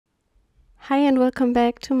Hi and welcome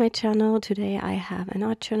back to my channel. Today I have an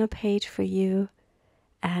art journal page for you,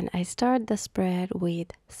 and I start the spread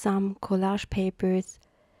with some collage papers.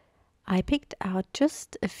 I picked out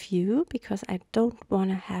just a few because I don't want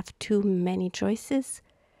to have too many choices.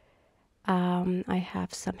 I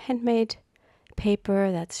have some handmade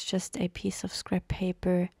paper that's just a piece of scrap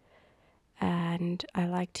paper, and I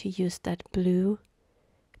like to use that blue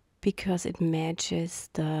because it matches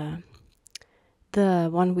the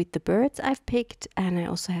one with the birds I've picked. And I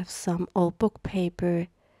also have some old book paper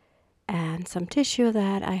and some tissue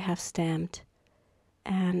that I have stamped,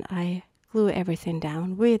 and I glue everything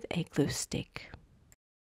down with a glue stick.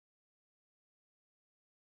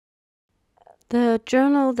 The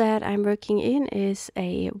journal that I'm working in is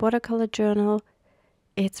a watercolor journal.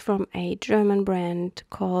 It's from a German brand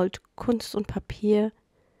called Kunst Papier.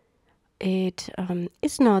 It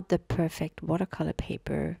is not the perfect watercolor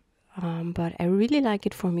paper, but I really like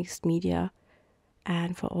it for mixed media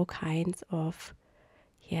and for all kinds of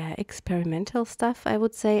experimental stuff. I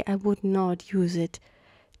would say I would not use it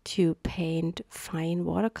to paint fine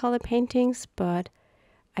watercolor paintings, but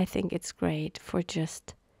I think it's great for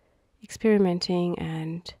just experimenting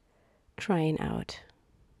and trying out.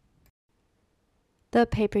 The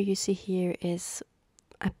paper you see here is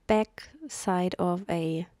a back side of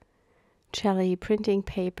a gelli printing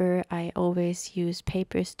paper. I always use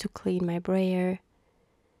papers to clean my brayer,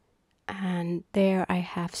 and there I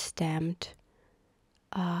have stamped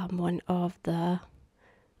one of the,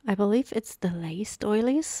 I believe it's the laced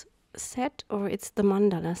oilies set, or it's the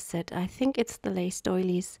mandala set. I think it's the laced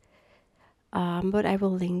oilies, but I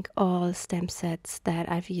will link all stamp sets that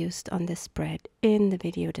I've used on this spread in the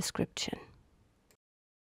video description.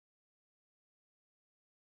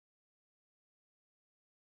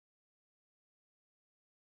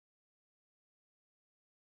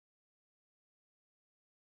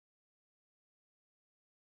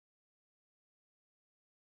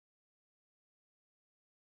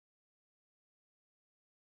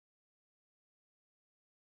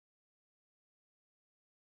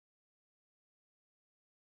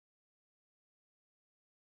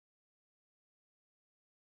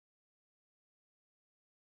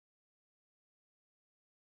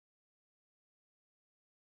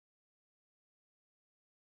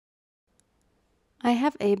 I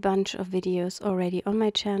have a bunch of videos already on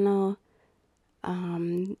my channel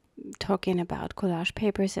talking about collage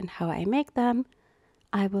papers and how I make them.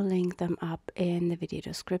 I will link them up in the video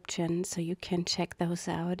description so you can check those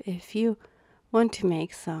out if you want to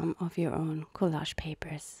make some of your own collage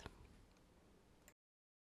papers.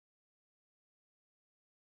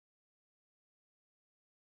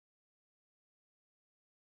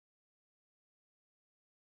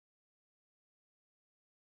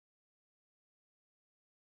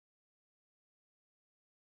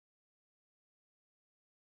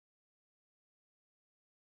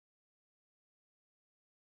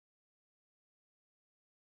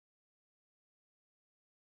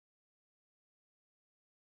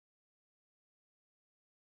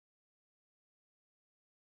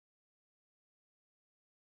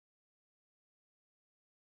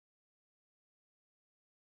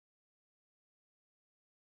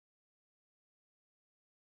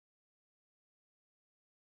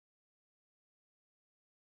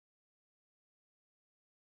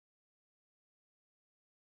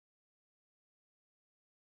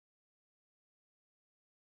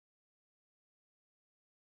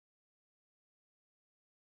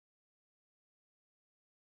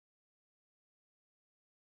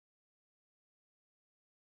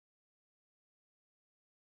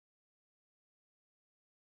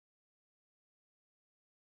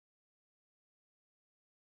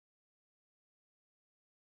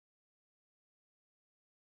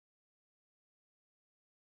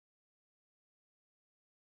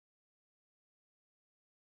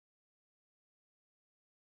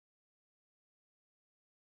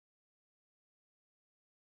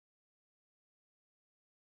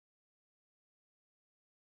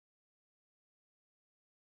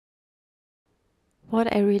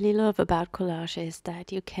 What I really love about collage is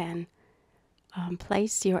that you can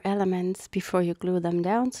place your elements before you glue them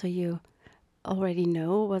down, so you already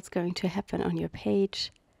know what's going to happen on your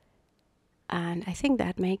page. And I think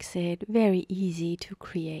that makes it very easy to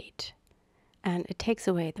create, and it takes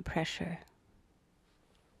away the pressure.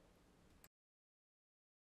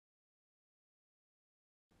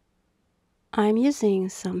 I'm using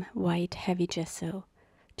some white heavy gesso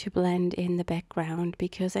to blend in the background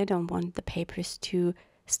because I don't want the papers to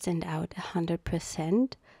stand out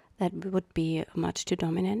 100%. That would be much too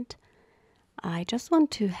dominant. I just want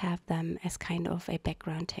to have them as kind of a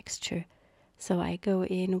background texture. So I go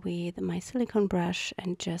in with my silicone brush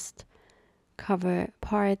and just cover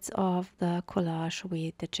parts of the collage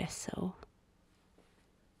with the gesso.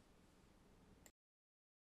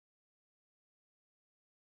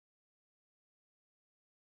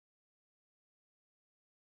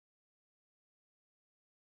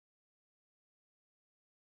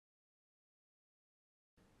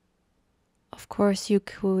 Of course, you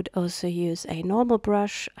could also use a normal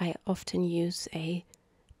brush. I often use a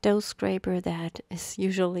dough scraper that is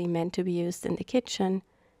usually meant to be used in the kitchen.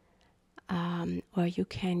 Or you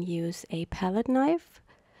can use a palette knife.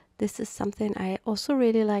 This is something I also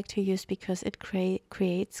really like to use because it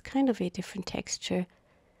creates kind of a different texture.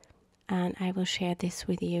 And I will share this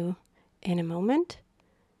with you in a moment.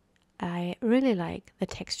 I really like the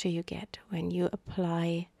texture you get when you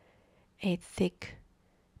apply a thick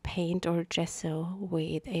paint or gesso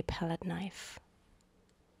with a palette knife.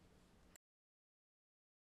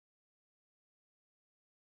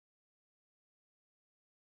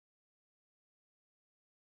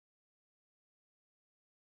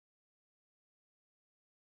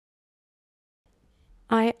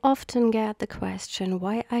 I often get the question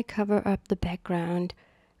why I cover up the background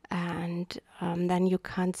and then you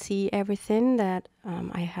can't see everything that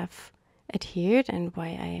I have adhered, and why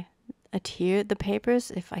I adhere the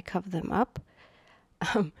papers if I cover them up.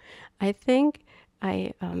 I think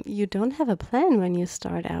you don't have a plan when you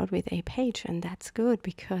start out with a page, and that's good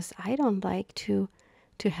because I don't like to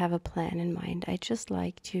have a plan in mind. I just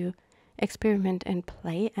like to experiment and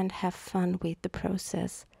play and have fun with the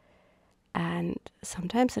process. And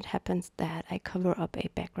sometimes it happens that I cover up a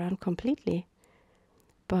background completely,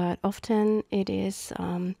 but often it is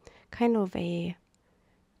kind of a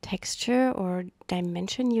texture or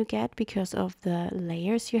dimension you get because of the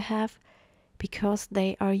layers you have, because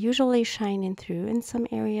they are usually shining through in some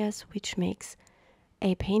areas, which makes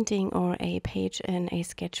a painting or a page in a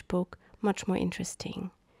sketchbook much more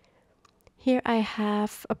interesting. Here I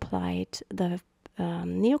have applied the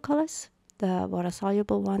Neocolors, the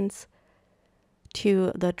water-soluble ones,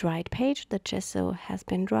 to the dried page. The gesso has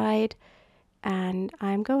been dried, and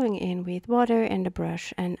I'm going in with water and a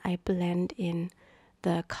brush and I blend in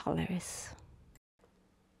the colors.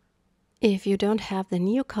 If you don't have the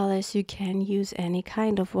Neocolors, you can use any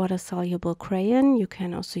kind of water-soluble crayon. You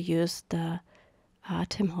can also use the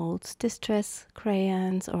Tim Holtz Distress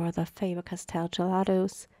crayons or the Faber-Castell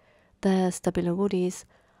Gelatos, the Stabilo Woodies.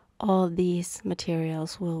 All these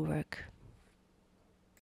materials will work.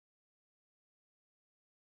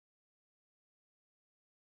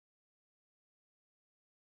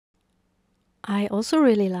 I also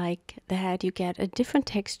really like that you get a different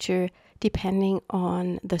texture depending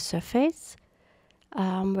on the surface.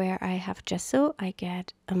 Where I have gesso, I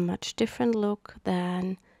get a much different look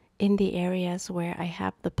than in the areas where I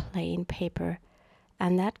have the plain paper,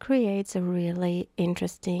 and that creates a really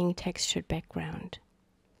interesting textured background.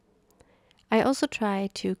 I also try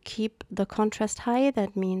to keep the contrast high.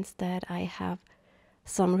 That means that I have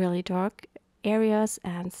some really dark areas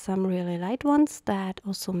and some really light ones. That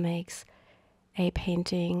also makes a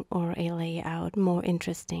painting or a layout more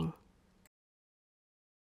interesting.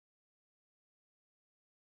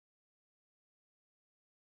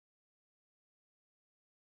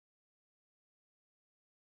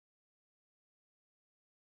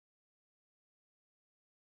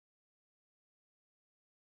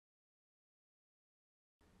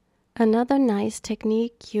 Another nice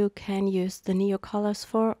technique you can use the Neocolors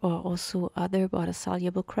for, or also other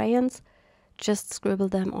water-soluble crayons. Just scribble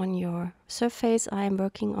them on your surface. I am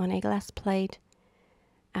working on a glass plate,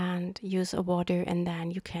 and use a water, and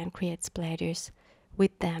then you can create splatters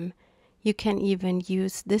with them. You can even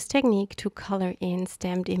use this technique to color in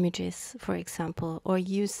stamped images, for example, or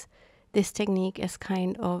use this technique as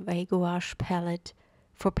kind of a gouache palette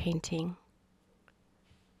for painting.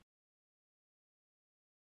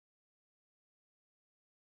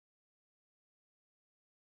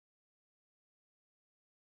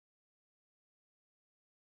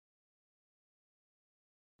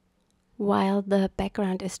 While the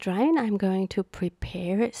background is drying, I'm going to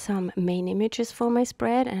prepare some main images for my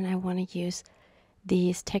spread, and I want to use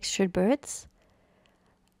these textured birds.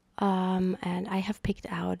 And I have picked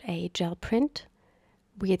out a gel print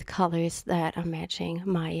with colors that are matching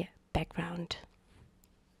my background.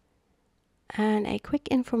 And a quick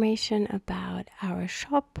information about our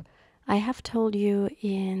shop. I have told you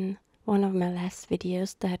in one of my last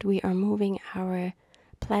videos that we are moving our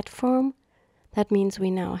platform. That means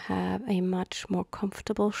we now have a much more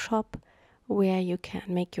comfortable shop where you can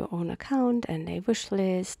make your own account and a wish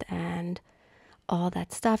list and all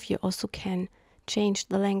that stuff. You also can change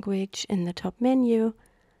the language in the top menu.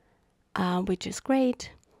 which is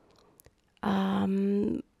great.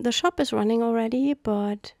 The shop is running already,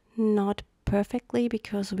 but not perfectly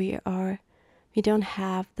because we don't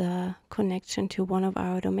have the connection to one of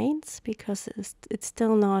our domains because it's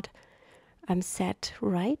still not set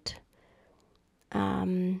right.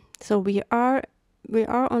 So we are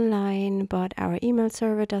online, but our email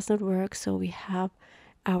server does not work. So we have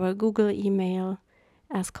our Google email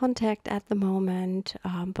as contact at the moment,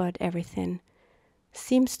 but everything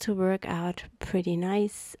seems to work out pretty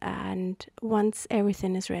nice. And once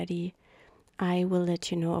everything is ready, I will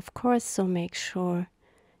let you know, of course. So make sure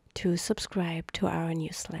to subscribe to our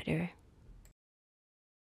newsletter.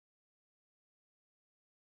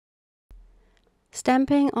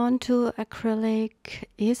 Stamping onto acrylic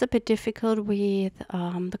is a bit difficult with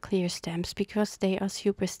the clear stamps because they are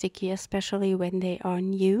super sticky, especially when they are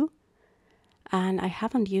new. And I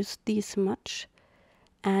haven't used these much.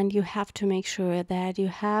 And you have to make sure that you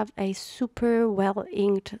have a super well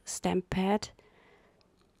inked stamp pad,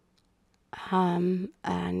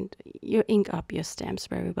 and you ink up your stamps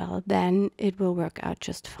very well. Then it will work out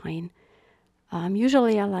just fine.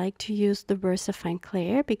 Usually I like to use the VersaFine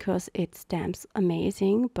Clear because it stamps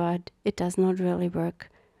amazing, but it does not really work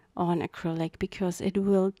on acrylic because it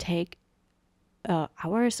will take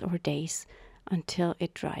hours or days until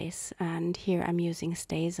it dries. And here I'm using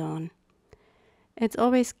StazOn. It's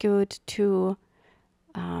always good to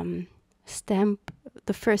stamp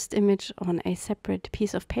the first image on a separate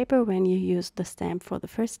piece of paper when you use the stamp for the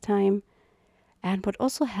first time. And what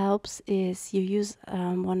also helps is you use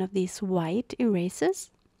one of these white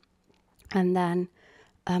erasers and then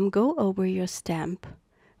go over your stamp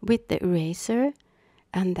with the eraser,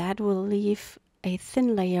 and that will leave a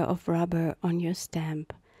thin layer of rubber on your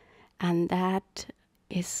stamp. And that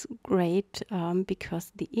is great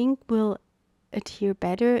because the ink will adhere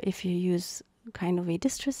better if you use kind of a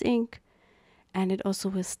distress ink, and it also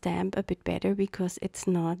will stamp a bit better because it's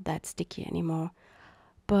not that sticky anymore.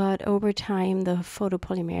 But over time the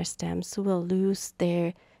photopolymer stamps will lose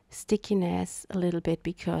their stickiness a little bit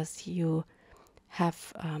because you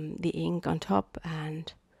have the ink on top,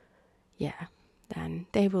 and yeah, then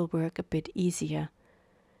they will work a bit easier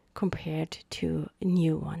compared to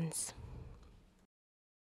new ones.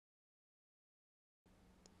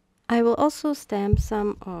 I will also stamp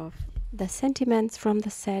some of the sentiments from the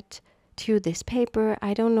set to this paper.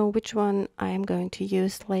 I don't know which one I am going to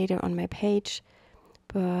use later on my page,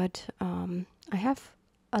 but I have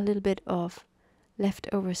a little bit of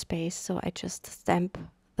leftover space, so I just stamp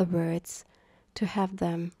the words to have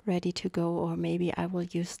them ready to go, or maybe I will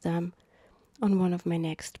use them on one of my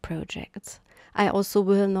next projects. I also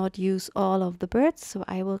will not use all of the birds, so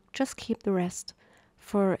I will just keep the rest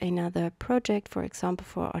for another project, for example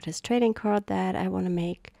for artist trading card that I want to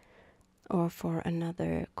make, or for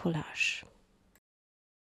another collage.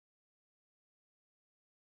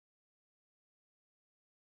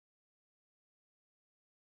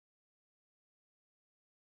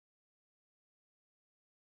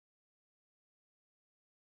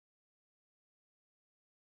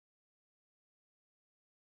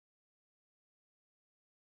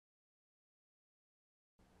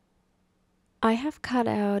 I have cut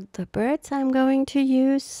out the birds I'm going to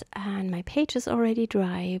use, and my page is already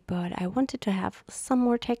dry, but I wanted to have some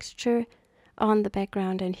more texture on the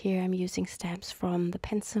background, and here I'm using stamps from the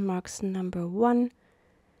Pencil Marks #1,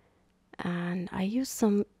 and I use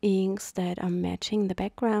some inks that are matching the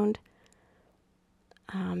background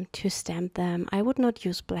to stamp them. I would not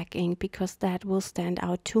use black ink because that will stand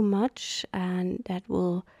out too much, and that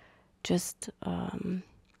will just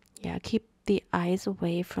keep the eyes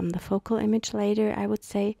away from the focal image later, I would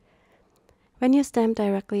say. When you stamp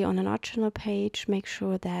directly on an art journal page, make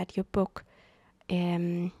sure that your book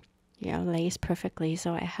lays perfectly.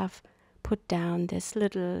 So I have put down this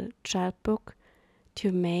little child book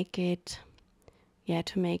to make it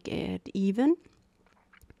even.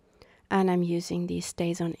 And I'm using these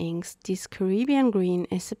StazOn inks. This Caribbean green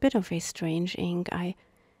is a bit of a strange ink. I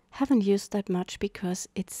haven't used that much because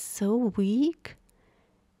it's so weak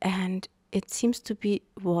and it seems to be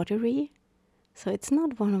watery. So it's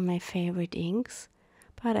not one of my favorite inks,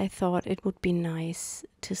 but I thought it would be nice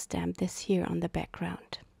to stamp this here on the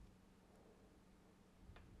background.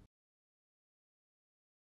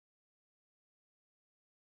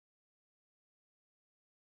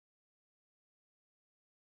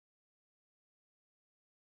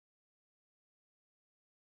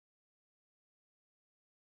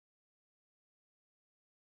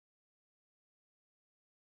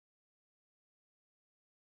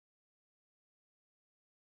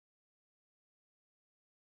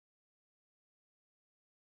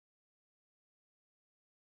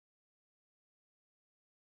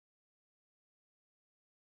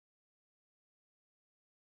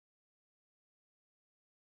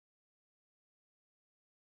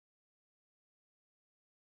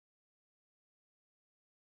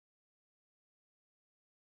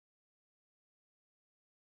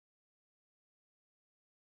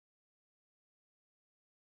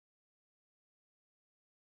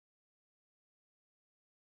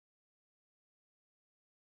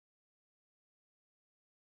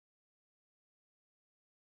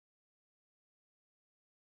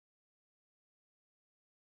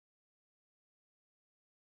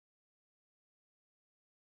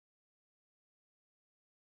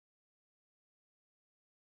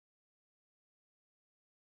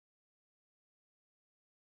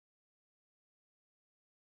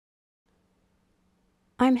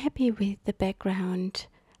 I'm happy with the background.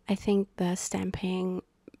 I think the stamping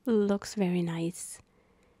looks very nice.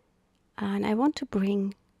 And I want to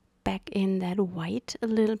bring back in that white a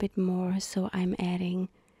little bit more, so I'm adding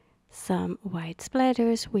some white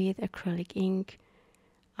splatters with acrylic ink.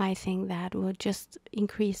 I think that will just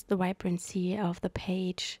increase the vibrancy of the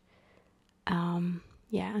page.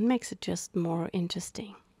 Yeah, and makes it just more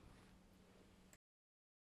interesting.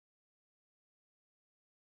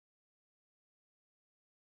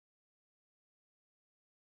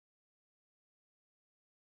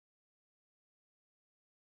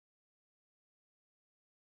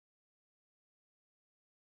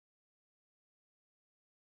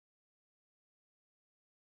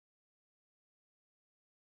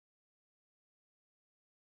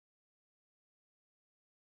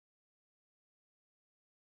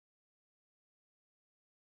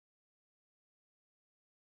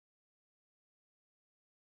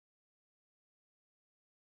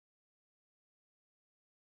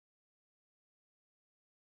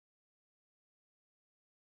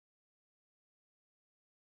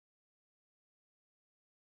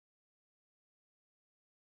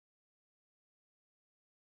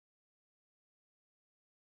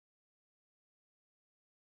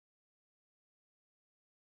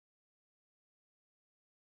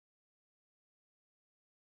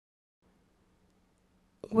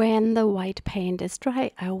 When the white paint is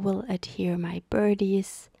dry, I will adhere my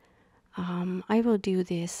birdies. I will do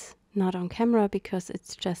this not on camera because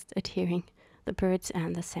it's just adhering the birds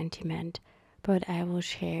and the sentiment, but I will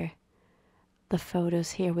share the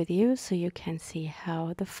photos here with you so you can see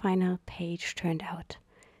how the final page turned out.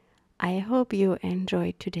 I hope you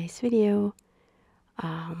enjoyed today's video.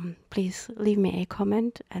 Please leave me a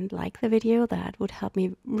comment and like the video. That would help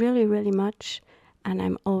me really much, and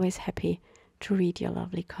I'm always happy to read your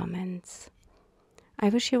lovely comments. I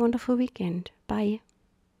wish you a wonderful weekend. Bye.